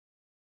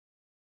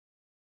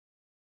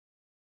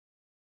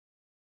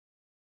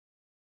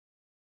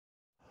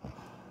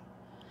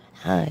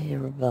Hi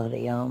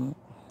everybody,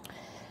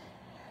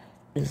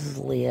 this is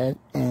Leah,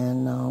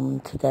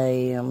 and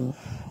today I'm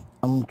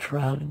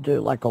trying to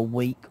do like a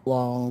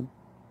week-long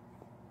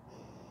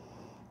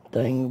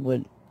thing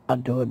with, I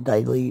do a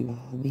daily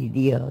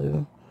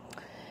video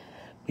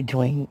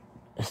between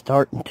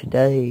starting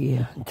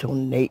today until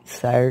next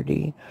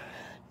Saturday.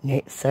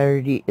 Next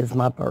Saturday is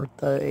my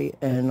birthday,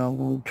 and I'm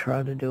going to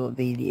try to do a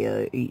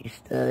video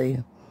each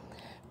day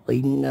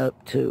leading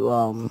up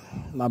to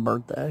my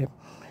birthday.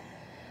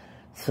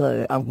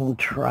 So I'm going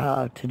to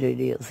try to do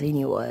this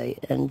anyway,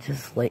 and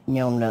just letting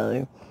y'all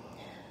know,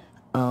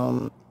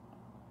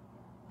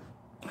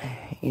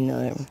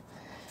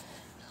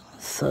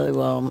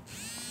 so,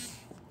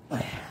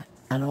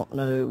 I don't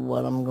know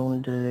what I'm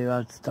going to do.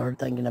 I started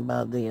thinking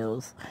about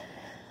this,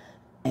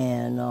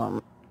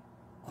 and,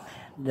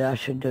 that I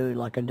should do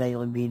like a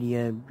daily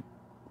video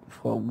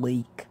for a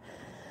week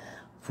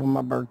for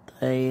my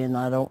birthday, and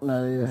I don't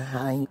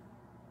know,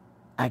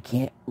 I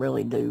can't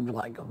really do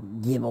like a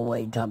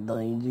giveaway type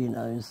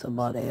things, stuff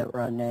like that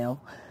right now.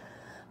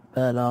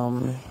 But, I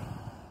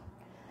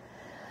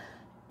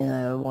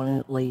want to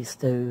at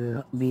least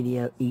do a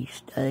video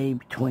each day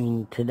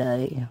between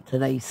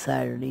today's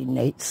Saturday,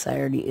 next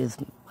Saturday is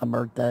my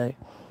birthday,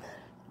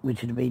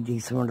 which would be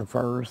December the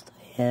 1st,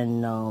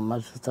 and, I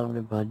just thought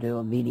if I do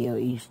a video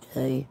each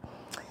day,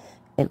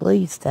 at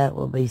least that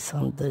will be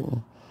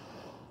something,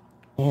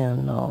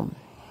 and,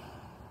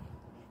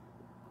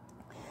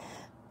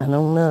 I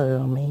don't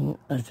know. I mean,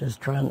 I was just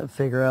trying to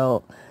figure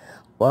out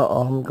what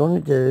I'm going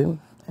to do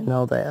and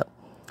all that.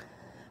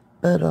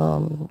 But,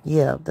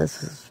 yeah,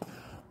 this is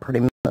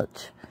pretty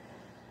much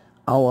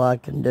all I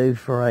can do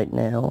for right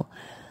now.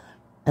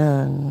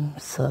 And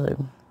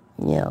so,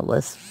 yeah,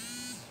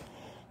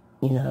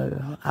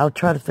 I'll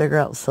try to figure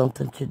out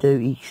something to do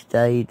each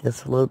day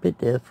that's a little bit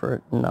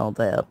different and all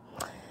that.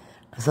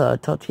 So I'll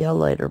talk to y'all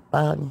later.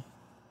 Bye.